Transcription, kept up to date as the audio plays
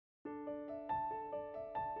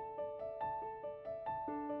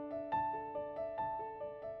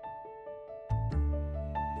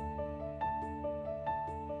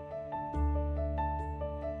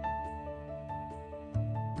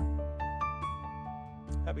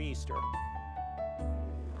Happy Easter.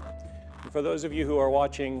 And for those of you who are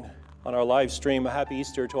watching on our live stream, a happy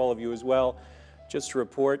Easter to all of you as well. Just to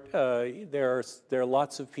report, there are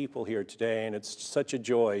lots of people here today, and it's such a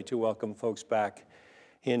joy to welcome folks back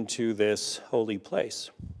into this holy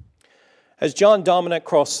place. As John Dominic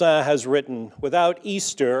Crossan has written, without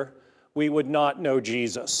Easter, we would not know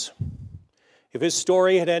Jesus. If his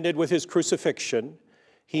story had ended with his crucifixion,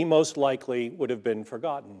 he most likely would have been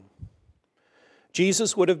forgotten.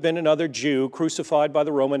 Jesus would have been another Jew crucified by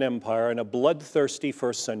the Roman Empire in a bloodthirsty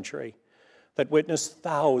first century that witnessed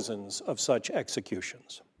thousands of such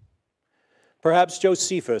executions. Perhaps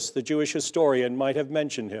Josephus, the Jewish historian, might have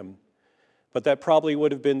mentioned him, but that probably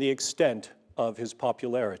would have been the extent of his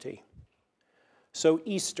popularity. So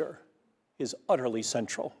Easter is utterly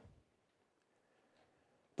central.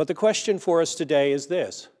 But the question for us today is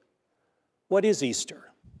this: what is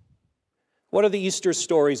Easter? What are the Easter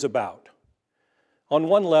stories about? On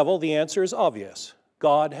one level, the answer is obvious.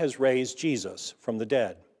 God has raised Jesus from the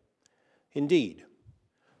dead. Indeed.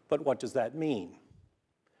 But what does that mean?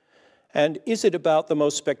 And is it about the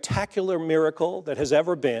most spectacular miracle that has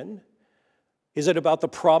ever been? Is it about the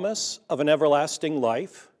promise of an everlasting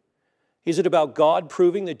life? Is it about God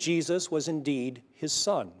proving that Jesus was indeed his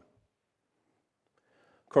Son?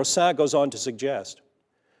 Crossan goes on to suggest,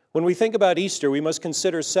 when we think about Easter, we must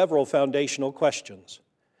consider several foundational questions.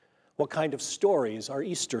 What kind of stories are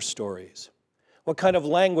Easter stories? What kind of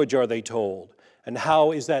language are they told? And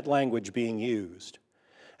how is that language being used?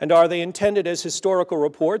 And are they intended as historical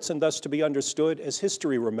reports and thus to be understood as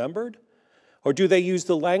history remembered? Or do they use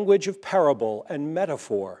the language of parable and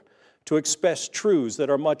metaphor to express truths that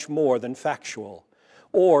are much more than factual?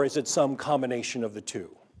 Or is it some combination of the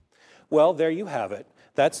two? Well, there you have it.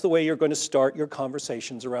 That's the way you're going to start your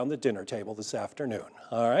conversations around the dinner table this afternoon.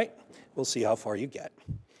 All right? We'll see how far you get.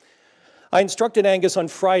 I instructed Angus on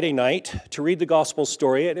Friday night to read the gospel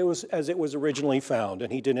story as it was originally found, and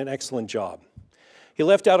he did an excellent job. He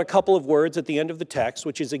left out a couple of words at the end of the text,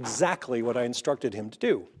 which is exactly what I instructed him to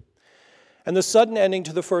do. And the sudden ending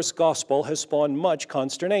to the first gospel has spawned much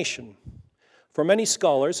consternation. For many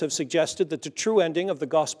scholars have suggested that the true ending of the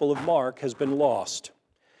Gospel of Mark has been lost.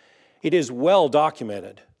 It is well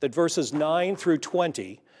documented that verses 9 through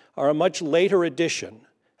 20 are a much later addition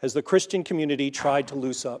as the Christian community tried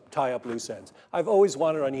to tie up loose ends. I've always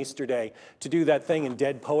wanted on Easter Day to do that thing in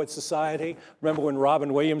Dead Poets Society. Remember when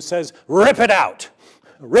Robin Williams says, "Rip it out!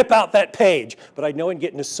 Rip out that page." But I know I'd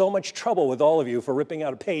get into so much trouble with all of you for ripping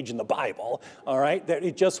out a page in the Bible, all right, that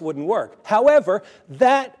it just wouldn't work. However,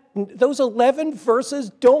 those 11 verses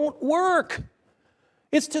don't work.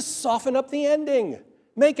 It's to soften up the ending.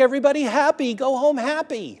 Make everybody happy. Go home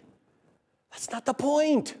happy. That's not the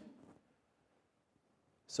point.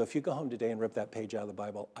 So if you go home today and rip that page out of the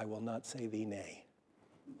Bible, I will not say thee nay.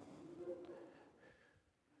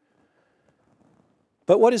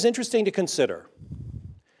 But what is interesting to consider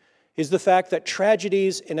is the fact that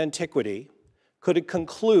tragedies in antiquity could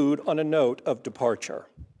conclude on a note of departure.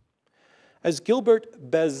 As Gilbert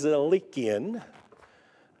Basilikian,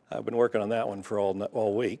 I've been working on that one for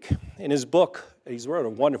all week, in his book, he's wrote a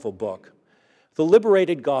wonderful book, The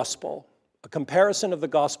Liberated Gospel, a comparison of the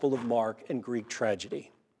Gospel of Mark and Greek tragedy.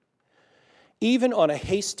 Even on a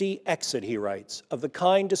hasty exit, he writes, of the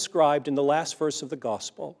kind described in the last verse of the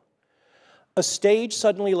gospel, a stage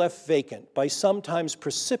suddenly left vacant by sometimes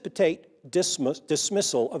precipitate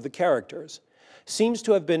dismissal of the characters seems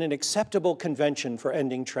to have been an acceptable convention for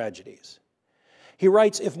ending tragedies. He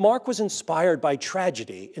writes, if Mark was inspired by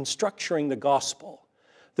tragedy in structuring the gospel,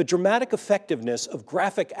 the dramatic effectiveness of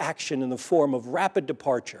graphic action in the form of rapid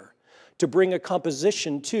departure to bring a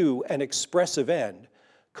composition to an expressive end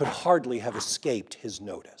could hardly have escaped his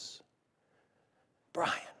notice.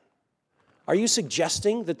 Brian, are you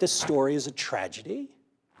suggesting that this story is a tragedy?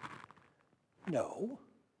 No.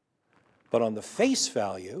 But on the face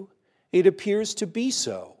value, it appears to be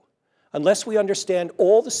so, unless we understand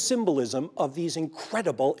all the symbolism of these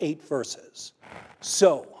incredible 8 verses.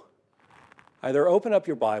 So, either open up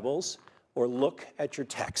your Bibles or look at your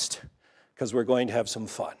text, because we're going to have some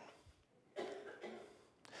fun.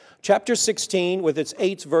 Chapter 16, with its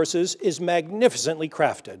 8 verses, is magnificently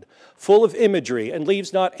crafted, full of imagery, and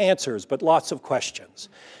leaves not answers, but lots of questions.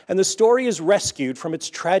 And the story is rescued from its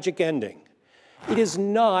tragic ending. It is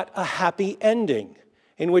not a happy ending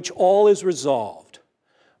in which all is resolved.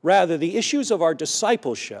 Rather, the issues of our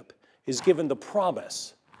discipleship is given the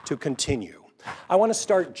promise to continue. I want to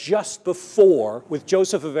start just before with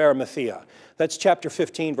Joseph of Arimathea. That's chapter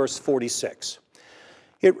 15, verse 46.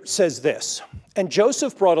 It says this, "And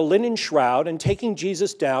Joseph brought a linen shroud, and taking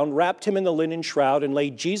Jesus down, wrapped him in the linen shroud, and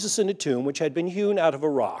laid Jesus in a tomb which had been hewn out of a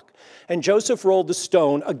rock. And Joseph rolled the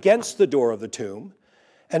stone against the door of the tomb.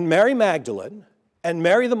 And Mary Magdalene and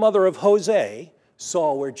Mary the mother of Jose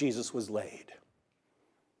saw where Jesus was laid."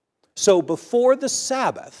 So before the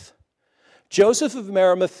Sabbath, Joseph of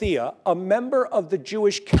Arimathea, a member of the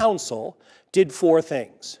Jewish council, did 4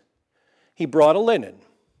 things. He brought a linen.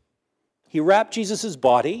 He wrapped Jesus'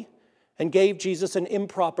 body and gave Jesus an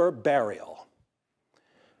improper burial.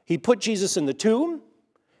 He put Jesus in the tomb,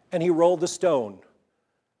 and he rolled the stone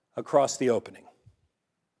across the opening.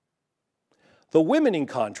 The women, in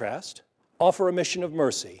contrast, offer a mission of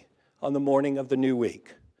mercy on the morning of the new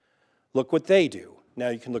week. Look what they do. Now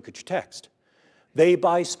you can look at your text. They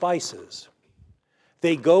buy spices.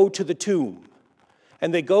 They go to the tomb.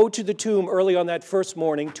 And they go to the tomb early on that first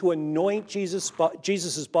morning to anoint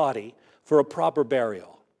Jesus' body for a proper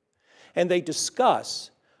burial. And they discuss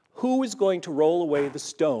who is going to roll away the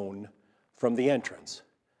stone from the entrance,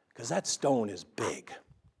 because that stone is big.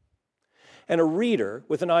 And a reader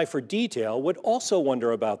with an eye for detail would also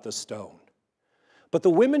wonder about the stone. But the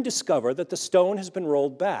women discover that the stone has been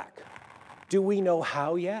rolled back. Do we know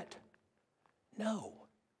how yet? No.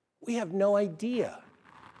 We have no idea.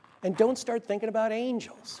 And don't start thinking about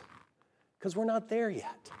angels, because we're not there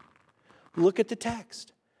yet. Look at the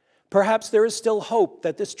text. Perhaps there is still hope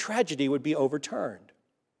that this tragedy would be overturned.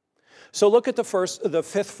 So look at the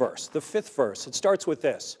fifth verse. The fifth verse, it starts with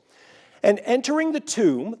this. "And entering the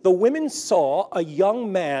tomb, the women saw a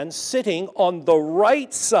young man sitting on the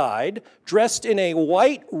right side, dressed in a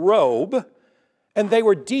white robe, and they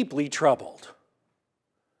were deeply troubled."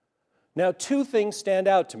 Now, 2 things stand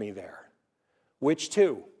out to me there. Which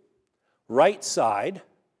 2? Right side,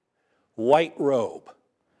 white robe.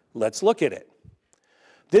 Let's look at it.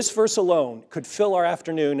 This verse alone could fill our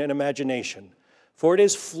afternoon and imagination, for it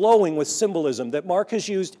is flowing with symbolism that Mark has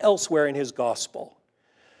used elsewhere in his gospel.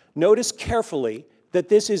 Notice carefully that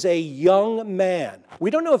this is a young man.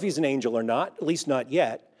 We don't know if he's an angel or not, at least not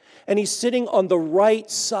yet, and he's sitting on the right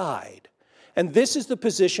side. And this is the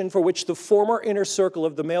position for which the former inner circle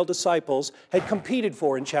of the male disciples had competed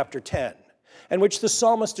for in chapter 10. And which the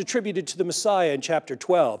psalmist attributed to the Messiah in chapter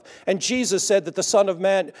 12. And Jesus said that the Son of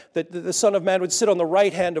Man would sit on the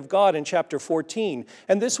right hand of God in chapter 14.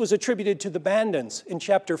 And this was attributed to the bandits in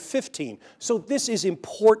chapter 15. So this is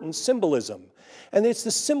important symbolism. And it's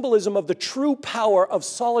the symbolism of the true power of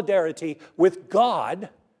solidarity with God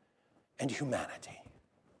and humanity.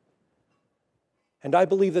 And I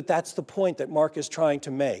believe that that's the point that Mark is trying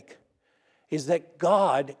to make, is that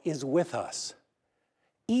God is with us.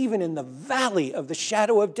 Even in the valley of the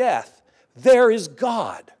shadow of death, there is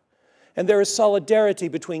God. And there is solidarity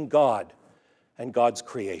between God and God's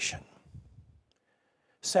creation.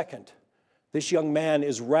 Second, this young man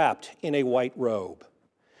is wrapped in a white robe.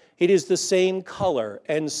 It is the same color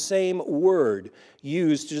and same word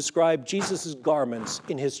used to describe Jesus' garments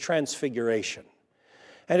in his transfiguration.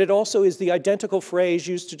 And it also is the identical phrase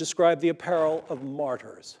used to describe the apparel of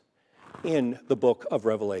martyrs in the book of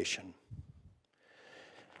Revelation.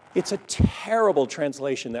 It's a terrible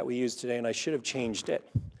translation that we use today, and I should have changed it.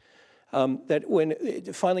 That when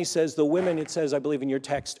it finally says, the women, it says, I believe in your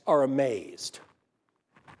text, are amazed.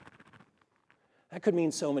 That could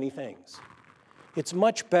mean so many things. It's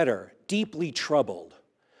much better, deeply troubled,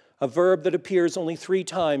 a verb that appears only 3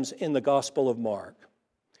 times in the Gospel of Mark.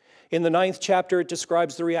 In the 9th chapter, it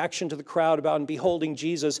describes the reaction to the crowd about beholding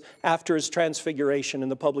Jesus after his transfiguration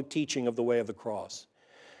and the public teaching of the way of the cross.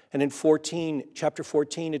 And in chapter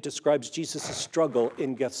 14, it describes Jesus' struggle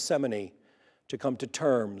in Gethsemane to come to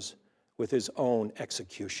terms with his own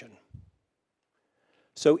execution.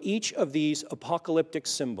 So each of these apocalyptic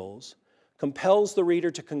symbols compels the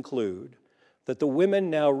reader to conclude that the women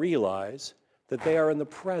now realize that they are in the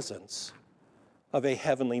presence of a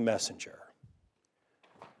heavenly messenger.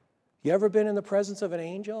 You ever been in the presence of an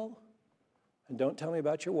angel? And don't tell me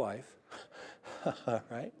about your wife,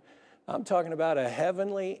 right? I'm talking about a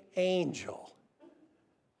heavenly angel.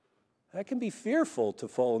 That can be fearful to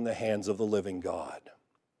fall in the hands of the living God.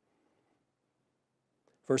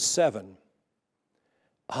 Verse 7.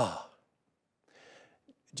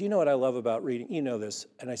 Do you know what I love about reading? You know this,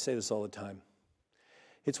 and I say this all the time.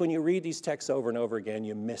 It's when you read these texts over and over again,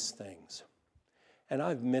 you miss things. And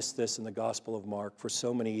I've missed this in the Gospel of Mark for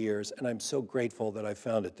so many years, and I'm so grateful that I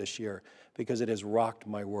found it this year because it has rocked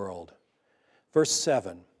my world. Verse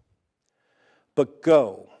 7. But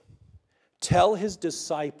go, tell his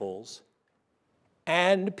disciples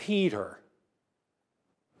and Peter,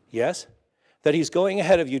 yes, that he's going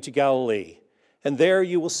ahead of you to Galilee, and there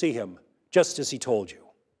you will see him, just as he told you.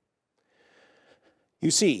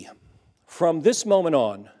 You see, from this moment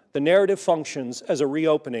on, the narrative functions as a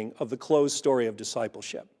reopening of the closed story of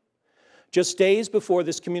discipleship. Just days before,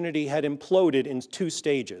 this community had imploded in two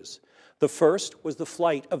stages. The first was the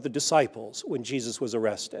flight of the disciples when Jesus was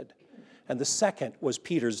arrested, and the second was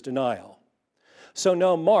Peter's denial. So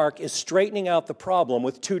now Mark is straightening out the problem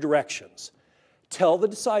with two directions. Tell the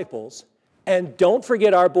disciples, and don't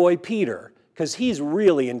forget our boy Peter, because he's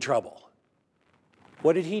really in trouble.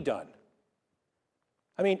 What had he done?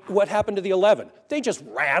 I mean, what happened to the 11? They just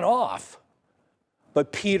ran off.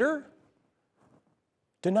 But Peter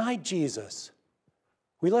denied Jesus.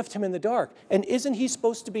 We left him in the dark. And isn't he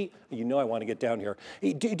supposed to be, you know I want to get down here.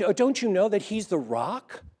 Don't you know that he's the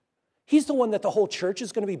rock? He's the one that the whole church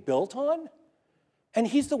is going to be built on? And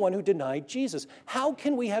he's the one who denied Jesus. How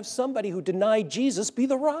can we have somebody who denied Jesus be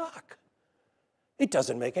the rock? It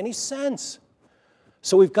doesn't make any sense.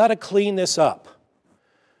 So we've got to clean this up.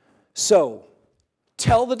 So,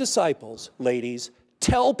 tell the disciples, ladies,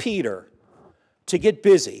 tell Peter to get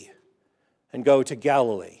busy and go to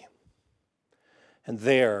Galilee. And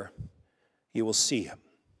there you will see him.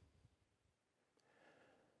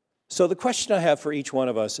 So the question I have for each one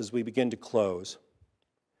of us as we begin to close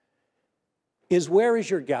is, where is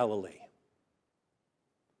your Galilee?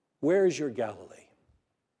 Where is your Galilee?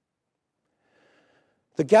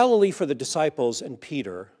 The Galilee for the disciples and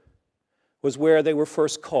Peter was where they were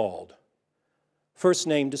first called, first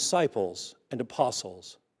named disciples and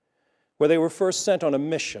apostles, where they were first sent on a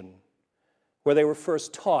mission, where they were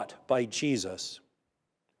first taught by Jesus.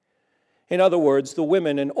 In other words, the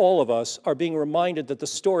women and all of us are being reminded that the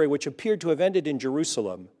story which appeared to have ended in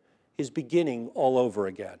Jerusalem is beginning all over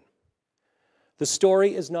again. The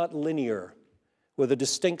story is not linear, with a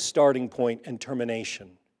distinct starting point and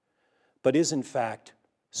termination, but is in fact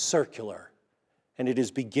circular, and it is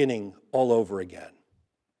beginning all over again.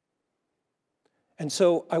 And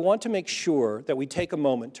so I want to make sure that we take a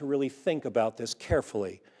moment to really think about this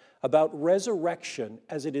carefully, about resurrection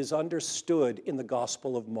as it is understood in the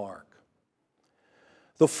Gospel of Mark.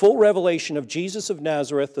 The full revelation of Jesus of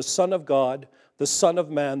Nazareth, the Son of God, the Son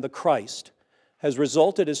of Man, the Christ, has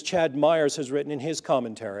resulted, as Chad Myers has written in his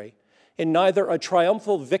commentary, in neither a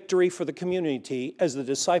triumphal victory for the community as the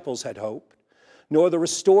disciples had hoped, nor the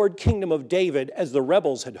restored kingdom of David as the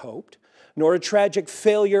rebels had hoped, nor a tragic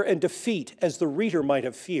failure and defeat as the reader might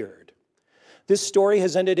have feared. This story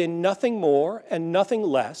has ended in nothing more and nothing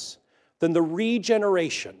less than the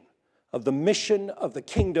regeneration of the mission of the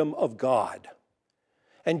kingdom of God.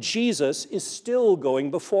 And Jesus is still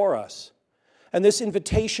going before us. And this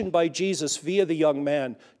invitation by Jesus via the young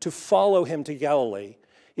man to follow him to Galilee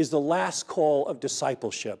is the last call of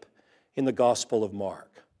discipleship in the Gospel of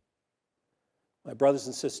Mark. My brothers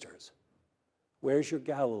and sisters, where's your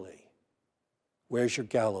Galilee? Where's your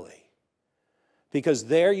Galilee? Because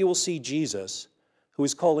there you will see Jesus, who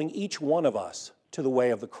is calling each one of us to the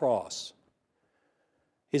way of the cross.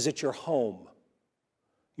 Is it your home,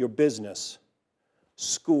 your business,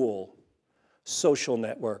 school, social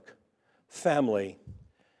network, family,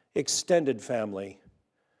 extended family,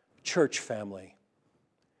 church family?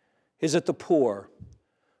 Is it the poor,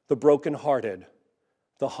 the brokenhearted,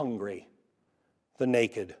 the hungry, the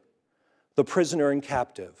naked, the prisoner and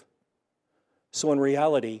captive? So in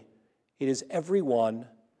reality, it is everyone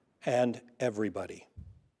and everybody.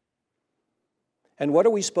 And what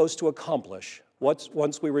are we supposed to accomplish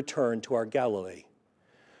once we return to our Galilee?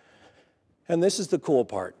 And this is the cool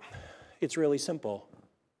part. It's really simple.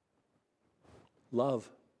 Love.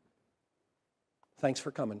 Thanks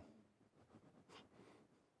for coming.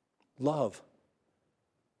 Love.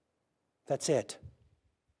 That's it.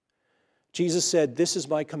 Jesus said, "This is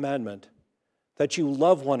my commandment, that you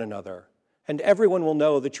love one another, and everyone will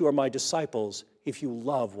know that you are my disciples if you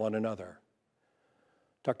love one another."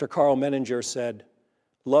 Dr. Carl Menninger said,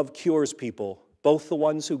 "Love cures people, both the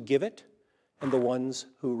ones who give it and the ones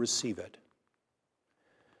who receive it."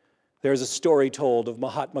 There's a story told of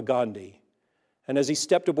Mahatma Gandhi, and as he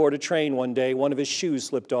stepped aboard a train one day, one of his shoes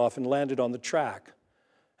slipped off and landed on the track,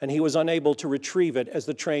 and he was unable to retrieve it as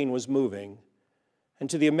the train was moving. And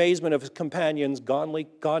to the amazement of his companions,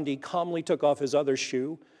 Gandhi calmly took off his other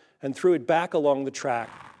shoe and threw it back along the track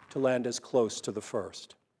to land as close to the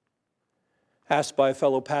first. Asked by a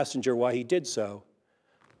fellow passenger why he did so,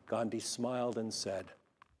 Gandhi smiled and said,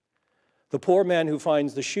 "The poor man who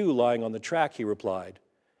finds the shoe lying on the track," he replied,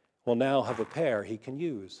 "will now have a pair he can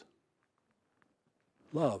use."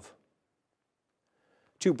 Love.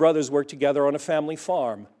 Two brothers worked together on a family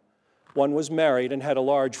farm. One was married and had a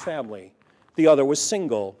large family. The other was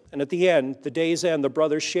single, and at the day's end, the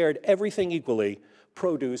brothers shared everything equally,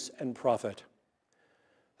 produce and profit.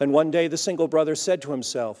 Then one day the single brother said to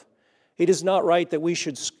himself, "It is not right that we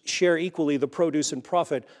should share equally the produce and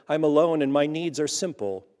profit. I'm alone and my needs are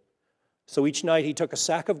simple." So each night he took a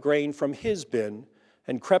sack of grain from his bin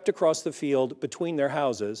and crept across the field between their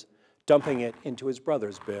houses, dumping it into his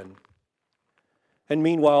brother's bin. And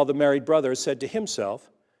meanwhile the married brother said to himself,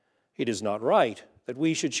 "It is not right that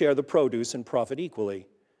we should share the produce and profit equally.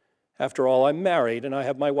 After all, I'm married and I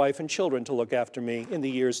have my wife and children to look after me in the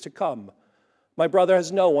years to come. My brother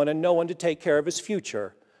has no one and no one to take care of his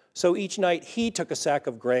future." So each night he took a sack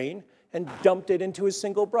of grain and dumped it into his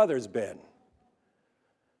single brother's bin.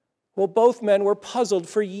 Well, both men were puzzled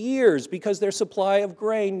for years because their supply of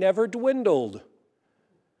grain never dwindled.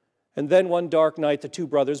 And then one dark night, the two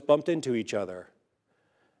brothers bumped into each other.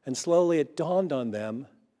 And slowly it dawned on them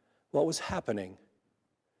what was happening.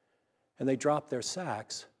 And they dropped their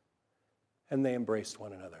sacks and they embraced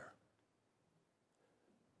one another.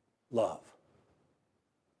 Love.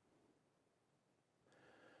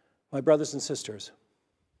 My brothers and sisters,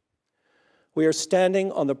 we are standing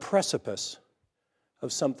on the precipice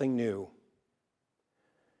of something new.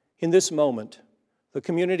 In this moment, the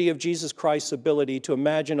community of Jesus Christ's ability to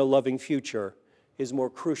imagine a loving future is more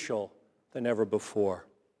crucial than ever before.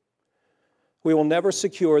 We will never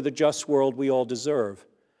secure the just world we all deserve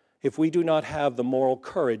if we do not have the moral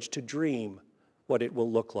courage to dream what it will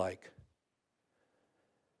look like.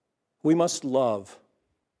 We must love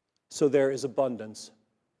so there is abundance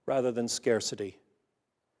rather than scarcity.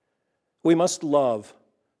 We must love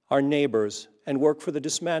our neighbors and work for the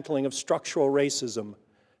dismantling of structural racism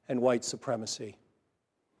and white supremacy.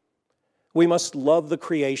 We must love the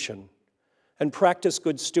creation and practice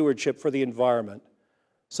good stewardship for the environment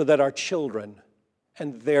so that our children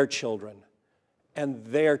and their children and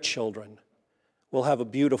their children will have a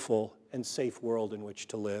beautiful and safe world in which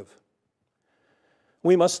to live.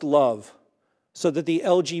 We must love so that the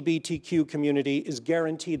LGBTQ community is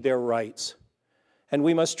guaranteed their rights, and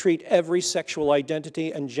we must treat every sexual identity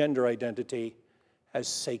and gender identity as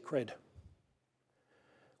sacred.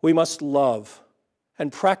 We must love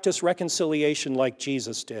and practice reconciliation like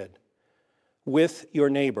Jesus did with your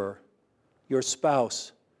neighbor, your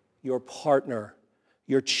spouse, your partner,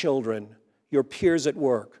 your children, your peers at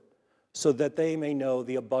work, so that they may know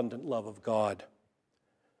the abundant love of God.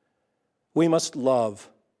 We must love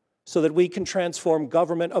so that we can transform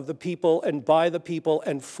government of the people and by the people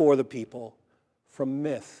and for the people, from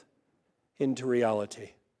myth into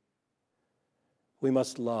reality. We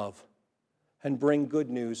must love and bring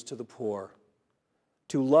good news to the poor,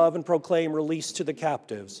 to love and proclaim release to the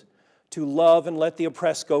captives, to love and let the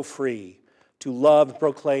oppressed go free, to love and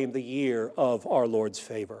proclaim the year of our Lord's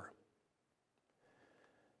favor.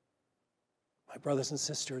 My brothers and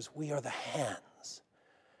sisters, we are the hands,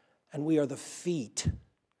 and we are the feet,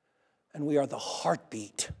 and we are the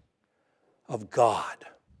heartbeat of God.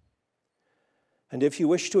 And if you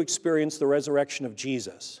wish to experience the resurrection of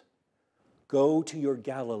Jesus, go to your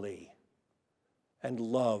Galilee and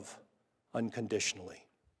love unconditionally.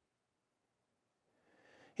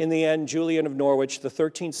 In the end, Julian of Norwich, the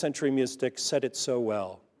 13th century mystic, said it so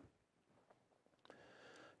well.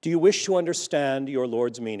 Do you wish to understand your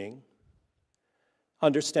Lord's meaning?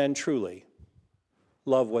 Understand truly.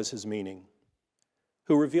 Love was his meaning.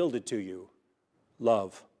 Who revealed it to you?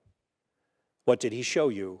 Love. What did he show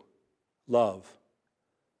you? Love.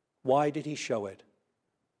 Why did he show it?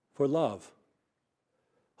 For love.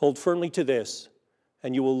 Hold firmly to this,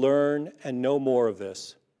 and you will learn and know more of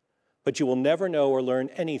this. But you will never know or learn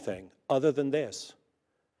anything other than this,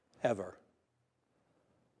 ever.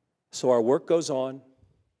 So our work goes on.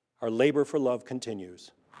 Our labor for love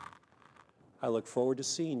continues. I look forward to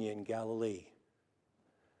seeing you in Galilee.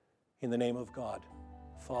 In the name of God,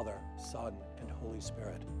 Father, Son, and Holy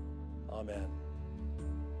Spirit. Amen.